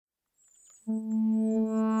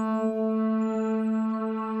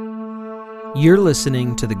You're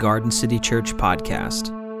listening to the Garden City Church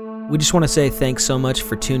podcast. We just want to say thanks so much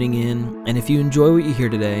for tuning in, and if you enjoy what you hear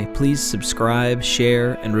today, please subscribe,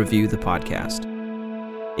 share, and review the podcast.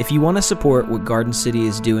 If you want to support what Garden City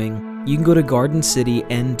is doing, you can go to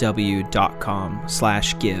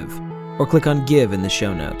gardencitynw.com/give or click on Give in the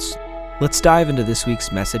show notes. Let's dive into this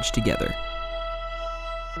week's message together.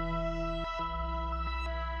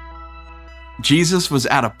 Jesus was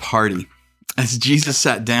at a party. As Jesus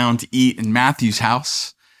sat down to eat in Matthew's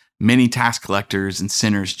house, many tax collectors and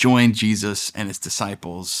sinners joined Jesus and his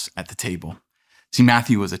disciples at the table. See,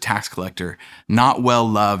 Matthew was a tax collector, not well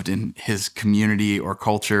loved in his community or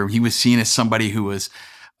culture. He was seen as somebody who was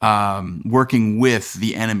working with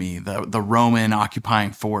the enemy, the Roman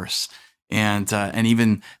occupying force, and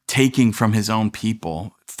even taking from his own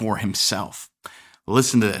people for himself.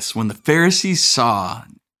 Listen to this. When the Pharisees saw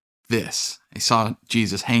this, they saw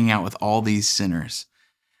Jesus hanging out with all these sinners.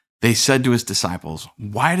 They said to his disciples,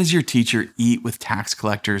 "Why does your teacher eat with tax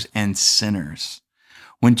collectors and sinners?"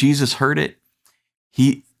 When Jesus heard it,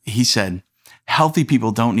 he said, "Healthy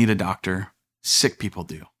people don't need a doctor, sick people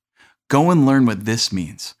do. Go and learn what this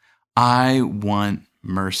means. I want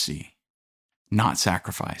mercy, not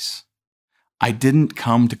sacrifice. I didn't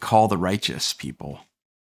come to call the righteous people,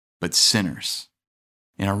 but sinners."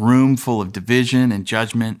 In a room full of division and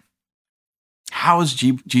judgment, how is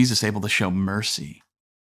Jesus able to show mercy?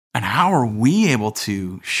 And how are we able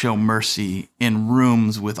to show mercy in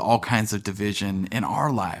rooms with all kinds of division in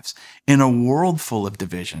our lives, in a world full of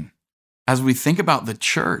division? As we think about the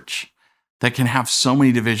church that can have so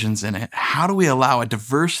many divisions in it, how do we allow a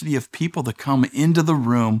diversity of people to come into the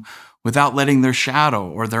room without letting their shadow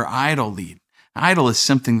or their idol lead? An idol is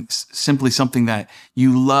simply something that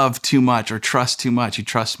you love too much or trust too much. You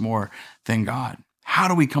trust more than God. How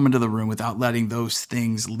do we come into the room without letting those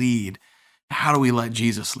things lead? How do we let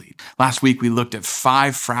Jesus lead? Last week, we looked at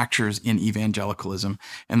 5 fractures in evangelicalism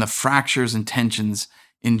and the fractures and tensions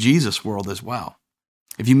in Jesus' world as well.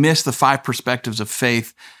 If you missed the 5 perspectives of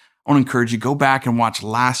faith, I want to encourage you, go back and watch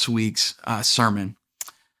last week's sermon.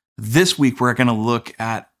 This week, we're going to look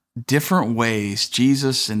at different ways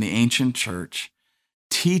Jesus and the ancient church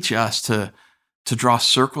teach us to draw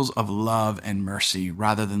circles of love and mercy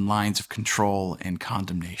rather than lines of control and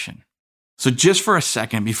condemnation. So just for a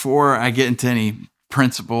second, before I get into any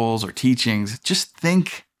principles or teachings, just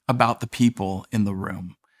think about the people in the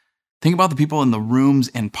room. Think about the people in the rooms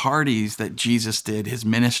and parties that Jesus did his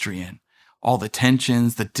ministry in. All the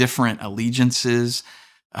tensions, the different allegiances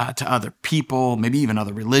to other people, maybe even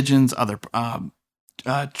other religions, other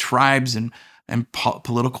tribes and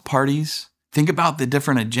political parties. Think about the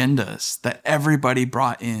different agendas that everybody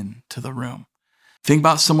brought in to the room. Think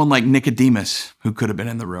about someone like Nicodemus, who could have been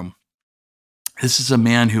in the room. This is a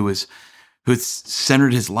man who has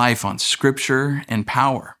centered his life on scripture and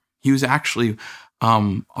power. He was actually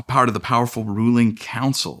a part of the powerful ruling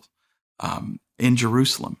council in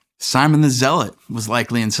Jerusalem. Simon the Zealot was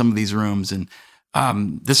likely in some of these rooms, and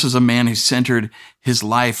this was a man who centered his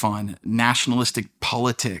life on nationalistic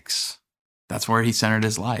politics. That's where he centered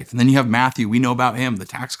his life. And then you have Matthew. We know about him, the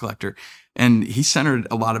tax collector, and he centered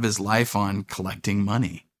a lot of his life on collecting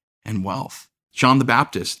money and wealth. John the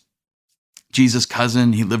Baptist, Jesus'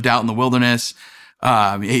 cousin, he lived out in the wilderness,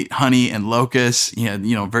 ate honey and locusts. He had,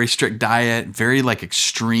 very strict diet, very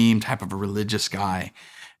extreme type of a religious guy.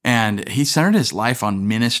 And he centered his life on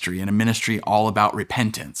ministry, and a ministry all about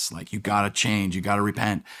repentance. You got to change, you got to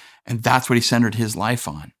repent. And that's what he centered his life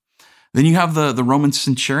on. Then you have the Roman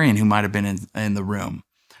centurion who might have been in the room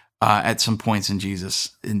at some points in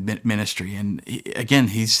Jesus' ministry. And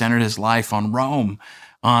he centered his life on Rome,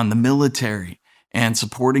 on the military, and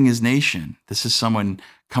supporting his nation. This is someone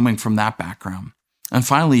coming from that background. And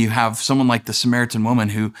finally, you have someone like the Samaritan woman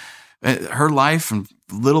who, her life and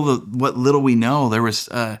what little we know, there was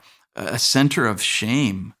a center of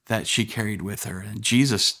shame that she carried with her. And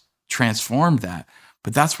Jesus transformed that.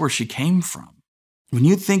 But that's where she came from. When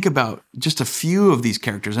you think about just a few of these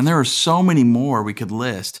characters, and there are so many more we could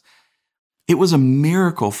list, it was a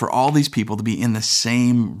miracle for all these people to be in the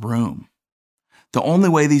same room. The only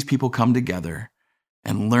way these people come together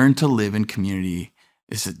and learn to live in community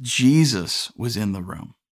is that Jesus was in the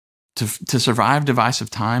room. To survive divisive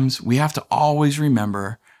times, we have to always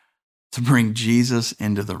remember to bring Jesus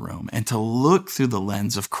into the room and to look through the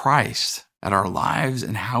lens of Christ at our lives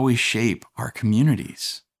and how we shape our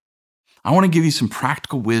communities. I want to give you some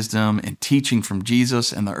practical wisdom and teaching from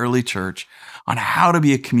Jesus and the early church on how to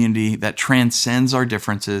be a community that transcends our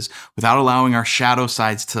differences without allowing our shadow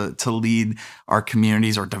sides to lead our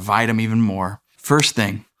communities or divide them even more. First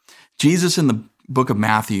thing, Jesus in the book of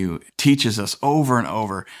Matthew teaches us over and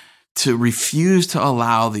over to refuse to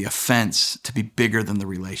allow the offense to be bigger than the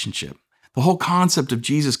relationship. The whole concept of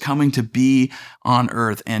Jesus coming to be on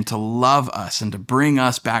earth and to love us and to bring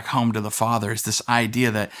us back home to the Father is this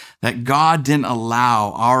idea that God didn't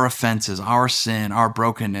allow our offenses, our sin, our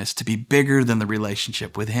brokenness to be bigger than the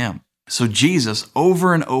relationship with him. So Jesus,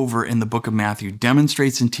 over and over in the book of Matthew,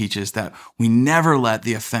 demonstrates and teaches that we never let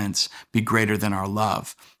the offense be greater than our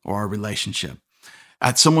love or our relationship.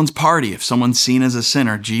 At someone's party, if someone's seen as a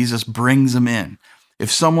sinner, Jesus brings them in.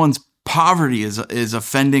 If someone's poverty is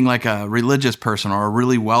offending like a religious person or a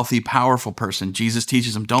really wealthy, powerful person, Jesus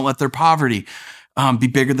teaches them, don't let their poverty be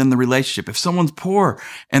bigger than the relationship. If someone's poor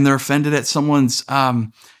and they're offended at someone's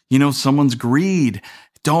greed,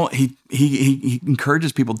 he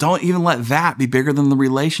encourages people, don't even let that be bigger than the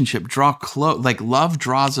relationship. Draw close, like love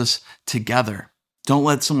draws us together. Don't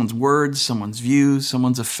let someone's words, someone's views,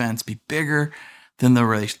 someone's offense be bigger than the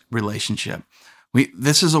relationship.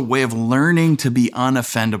 This is a way of learning to be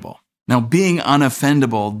unoffendable. Now, being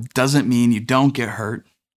unoffendable doesn't mean you don't get hurt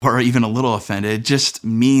or even a little offended. It just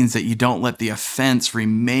means that you don't let the offense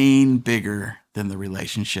remain bigger than the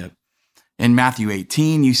relationship. In Matthew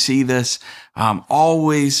 18, you see this,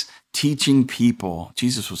 always teaching people.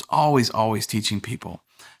 Jesus was always teaching people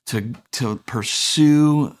to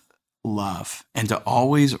pursue love and to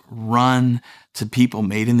always run to people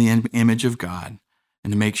made in the image of God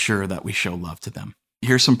and to make sure that we show love to them.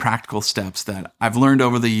 Here's some practical steps that I've learned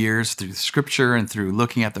over the years through scripture and through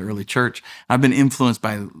looking at the early church. I've been influenced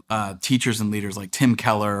by teachers and leaders like Tim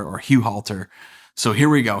Keller or Hugh Halter. So here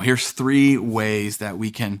we go. Here's 3 ways that we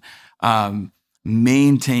can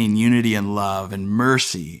maintain unity and love and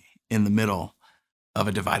mercy in the middle of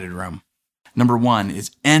a divided room. Number 1 is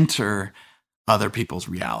enter other people's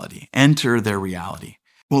reality. Enter their reality.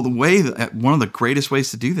 Well, one of the greatest ways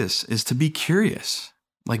to do this is to be curious.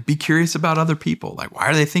 Like, be curious about other people. Like, why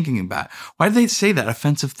are they thinking about it? Why do they say that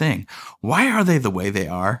offensive thing? Why are they the way they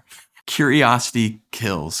are? Curiosity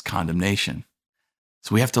kills condemnation.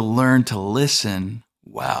 So we have to learn to listen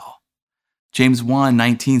well. James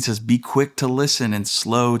 1:19 says, be quick to listen and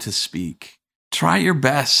slow to speak. Try your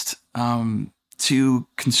best to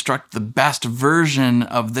construct the best version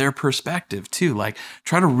of their perspective too. Like,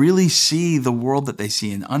 try to really see the world that they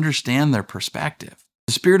see and understand their perspective.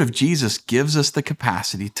 The Spirit of Jesus gives us the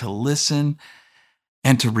capacity to listen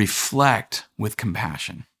and to reflect with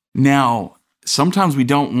compassion. Now, sometimes we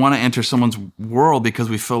don't want to enter someone's world because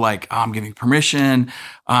we feel like, I'm giving permission,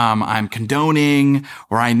 I'm condoning,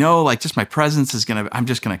 or I know like just my presence I'm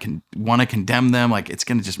just going to want to condemn them. Like, it's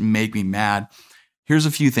going to just make me mad. Here's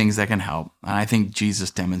a few things that can help. And I think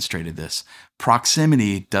Jesus demonstrated this.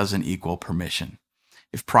 Proximity doesn't equal permission.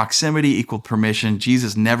 If proximity equaled permission,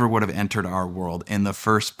 Jesus never would have entered our world in the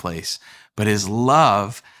first place, but his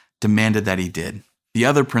love demanded that he did. The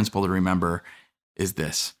other principle to remember is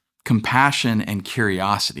this: compassion and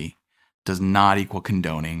curiosity does not equal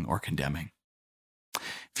condoning or condemning.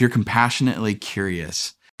 If you're compassionately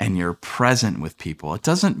curious and you're present with people, it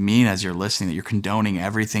doesn't mean as you're listening that you're condoning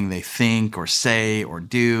everything they think or say or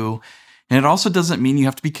do. And it also doesn't mean you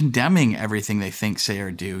have to be condemning everything they think, say,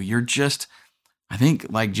 or do. You're just, I think,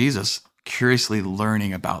 like Jesus, curiously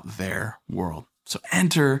learning about their world. So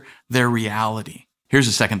enter their reality. Here's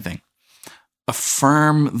the second thing.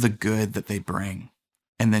 Affirm the good that they bring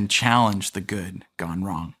and then challenge the good gone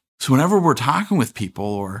wrong. So whenever we're talking with people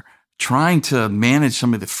or trying to manage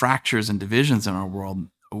some of the fractures and divisions in our world,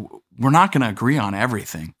 we're not going to agree on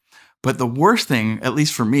everything. But the worst thing, at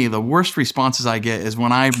least for me, the worst responses I get is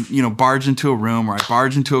when I, barge into a room or I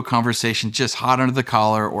barge into a conversation just hot under the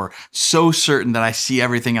collar or so certain that I see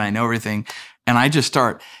everything and I know everything. And I just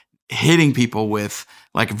start hitting people with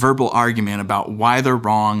like verbal argument about why they're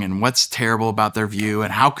wrong and what's terrible about their view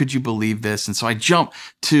and how could you believe this? And so I jump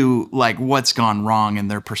to like what's gone wrong in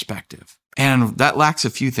their perspective. And that lacks a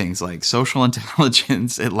few things like social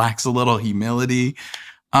intelligence. It lacks a little humility.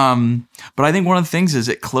 But I think one of the things is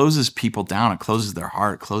it closes people down. It closes their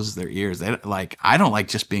heart, closes their ears. I don't like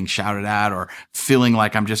just being shouted at or feeling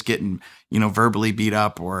like I'm just getting, verbally beat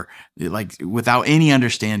up or like without any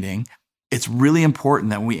understanding. It's really important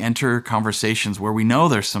that we enter conversations where we know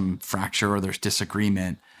there's some fracture or there's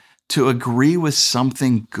disagreement to agree with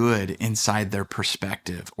something good inside their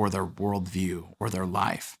perspective or their worldview or their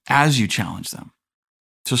life as you challenge them.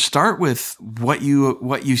 So start with what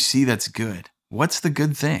you see that's good. What's the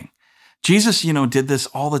good thing? Jesus, did this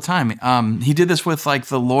all the time. He did this with like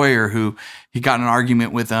the lawyer who he got in an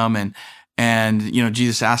argument with him and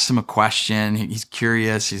Jesus asked him a question. He's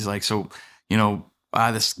curious. He's like, so,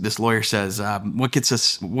 this lawyer says, what gets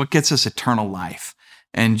us eternal life?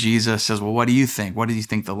 And Jesus says, well, what do you think? What do you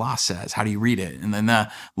think the law says? How do you read it? And then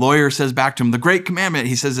the lawyer says back to him, the great commandment,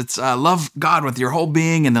 he says, it's love God with your whole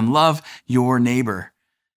being and then love your neighbor.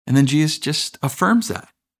 And then Jesus just affirms that.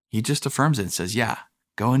 He just affirms it and says, yeah,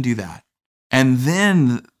 go and do that. And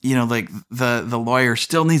then, like the lawyer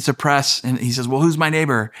still needs to press. And he says, well, who's my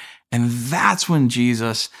neighbor? And that's when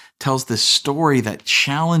Jesus tells this story that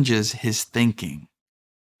challenges his thinking.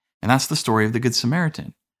 And that's the story of the Good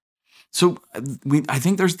Samaritan. So I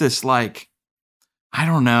think there's this this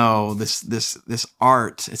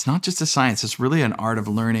art. It's not just a science. It's really an art of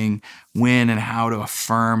learning when and how to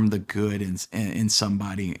affirm the good in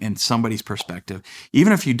somebody, in somebody's perspective.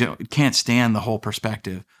 Even if you can't stand the whole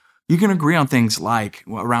perspective, you can agree on things like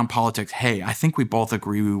around politics. Hey, I think we both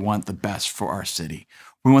agree we want the best for our city.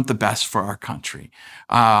 We want the best for our country.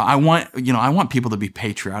 I want people to be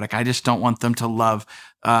patriotic. I just don't want them to love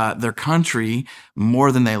their country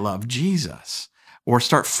more than they love Jesus, or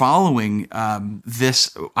start following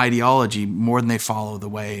this ideology more than they follow the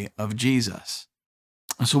way of Jesus.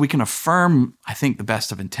 And so we can affirm, I think, the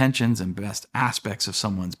best of intentions and best aspects of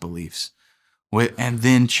someone's beliefs, and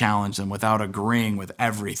then challenge them without agreeing with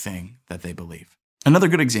everything that they believe. Another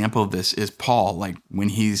good example of this is Paul, like when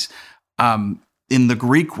he's in the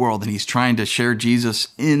Greek world and he's trying to share Jesus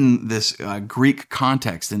in this Greek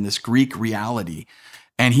context, in this Greek reality.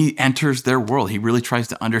 And he enters their world. He really tries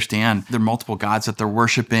to understand their multiple gods that they're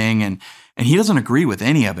worshiping. And he doesn't agree with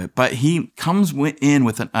any of it, but he comes in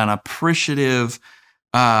with an appreciative,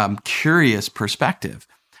 curious perspective.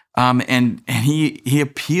 And he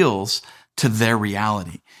appeals to their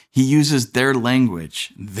reality. He uses their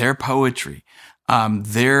language, their poetry,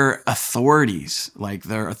 their authorities, like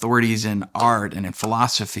their authorities in art and in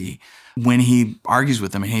philosophy, when he argues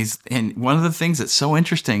with them. And one of the things that's so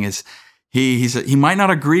interesting is he might not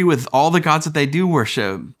agree with all the gods that they do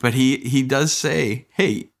worship, but he does say,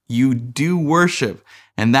 hey, you do worship.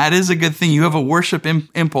 And that is a good thing. You have a worship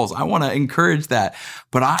impulse. I want to encourage that.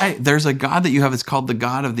 But there's a God that you have. It's called the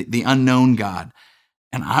God of the unknown God.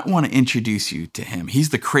 And I want to introduce you to him. He's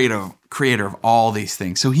the creator of all these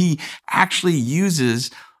things. So he actually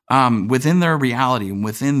uses within their reality and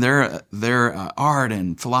within their art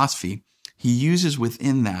and philosophy, he uses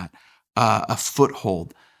within that a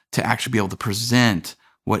foothold to actually be able to present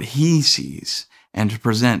what he sees and to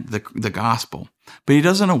present the gospel. But he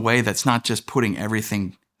does it in a way that's not just putting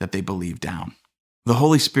everything that they believe down. The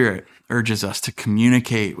Holy Spirit urges us to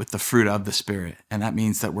communicate with the fruit of the Spirit, and that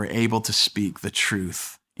means that we're able to speak the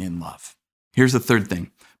truth in love. Here's the third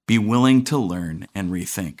thing: be willing to learn and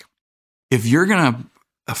rethink. If you're going to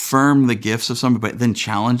affirm the gifts of somebody, but then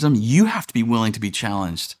challenge them, you have to be willing to be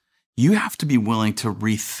challenged. You have to be willing to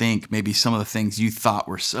rethink maybe some of the things you thought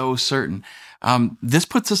were so certain. This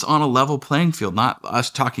puts us on a level playing field, not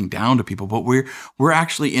us talking down to people, but we're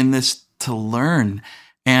actually in this to learn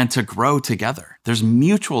and to grow together. There's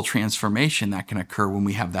mutual transformation that can occur when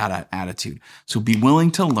we have that attitude. So be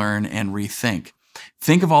willing to learn and rethink.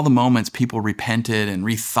 Think of all the moments people repented and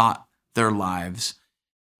rethought their lives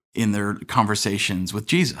in their conversations with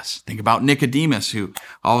Jesus. Think about Nicodemus, who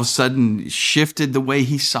all of a sudden shifted the way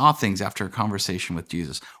he saw things after a conversation with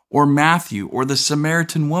Jesus. Or Matthew, or the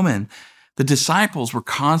Samaritan woman. The disciples were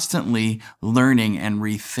constantly learning and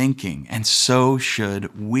rethinking, and so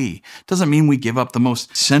should we. Doesn't mean we give up the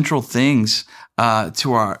most central things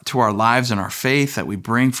to our lives and our faith that we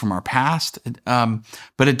bring from our past,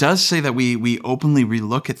 but it does say that we openly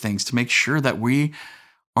relook at things to make sure that we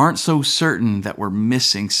aren't so certain that we're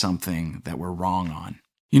missing something that we're wrong on.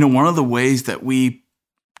 One of the ways that we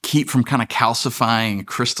keep from kind of calcifying and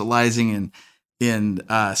crystallizing in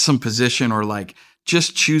some position, or like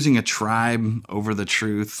just choosing a tribe over the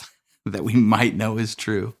truth that we might know is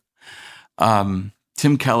true.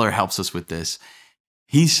 Tim Keller helps us with this.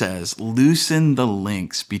 He says, loosen the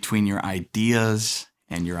links between your ideas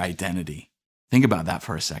and your identity. Think about that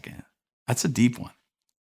for a second. That's a deep one.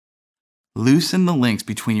 Loosen the links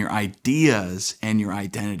between your ideas and your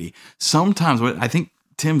identity. Sometimes what I think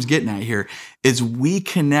Tim's getting at here is we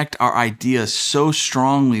connect our ideas so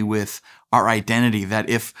strongly with our identity that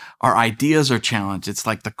if our ideas are challenged, it's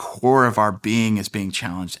like the core of our being is being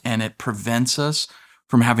challenged, and it prevents us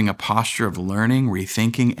from having a posture of learning,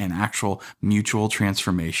 rethinking, and actual mutual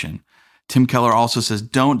transformation. Tim Keller also says,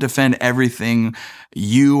 don't defend everything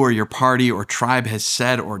you or your party or tribe has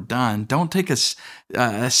said or done. Don't take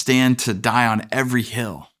a stand to die on every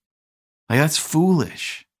hill. Like, that's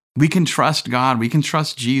foolish. We can trust God. We can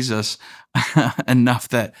trust Jesus enough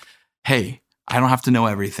that, hey, I don't have to know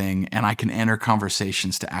everything, and I can enter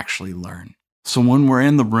conversations to actually learn. So when we're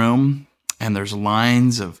in the room and there's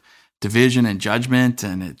lines of division and judgment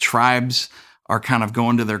and tribes are kind of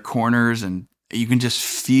going to their corners and you can just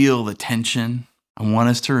feel the tension. I want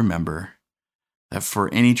us to remember that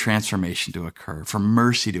for any transformation to occur, for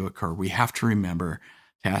mercy to occur, we have to remember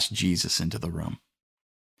to ask Jesus into the room,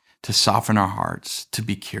 to soften our hearts, to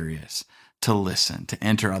be curious, to listen, to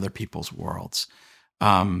enter other people's worlds,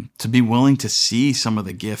 to be willing to see some of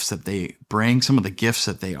the gifts that they bring, some of the gifts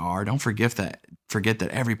that they are. Don't forget that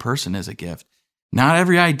every person is a gift. Not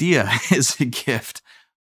every idea is a gift,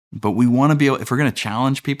 but we want to be able, if we're going to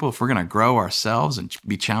challenge people, if we're going to grow ourselves and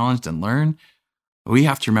be challenged and learn, we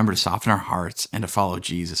have to remember to soften our hearts and to follow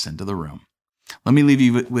Jesus into the room. Let me leave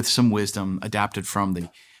you with some wisdom adapted from the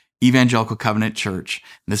Evangelical Covenant Church.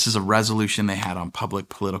 This is a resolution they had on public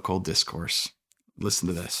political discourse. Listen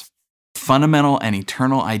to this. Fundamental and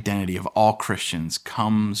eternal identity of all Christians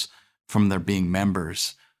comes from their being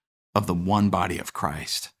members of the one body of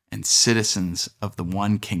Christ and citizens of the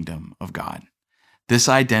one kingdom of God. This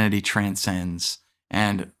identity transcends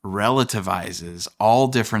and relativizes all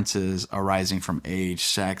differences arising from age,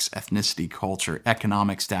 sex, ethnicity, culture,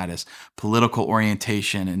 economic status, political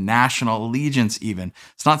orientation, and national allegiance even.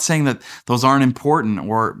 It's not saying that those aren't important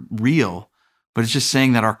or real, but it's just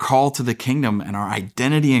saying that our call to the kingdom and our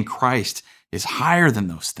identity in Christ is higher than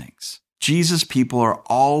those things. Jesus' people are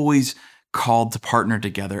always called to partner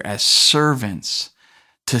together as servants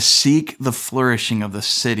to seek the flourishing of the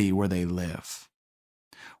city where they live.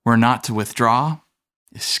 We're not to withdraw,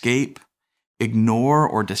 escape, ignore,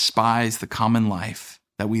 or despise the common life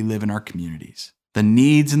that we live in our communities. The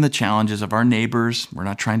needs and the challenges of our neighbors, we're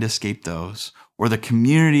not trying to escape those, or the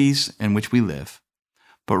communities in which we live,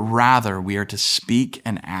 but rather we are to speak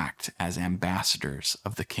and act as ambassadors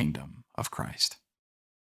of the kingdom of Christ.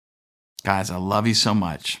 Guys, I love you so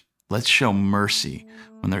much. Let's show mercy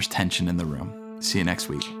when there's tension in the room. See you next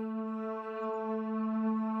week.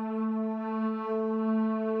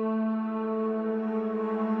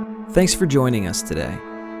 Thanks for joining us today.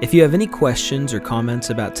 If you have any questions or comments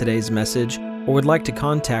about today's message or would like to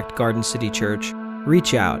contact Garden City Church,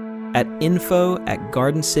 reach out at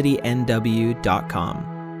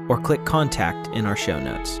info@gardencitynw.com or click contact in our show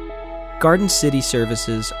notes. Garden City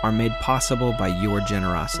services are made possible by your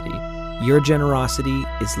generosity. Your generosity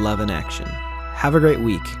is love in action. Have a great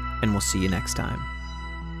week, and we'll see you next time.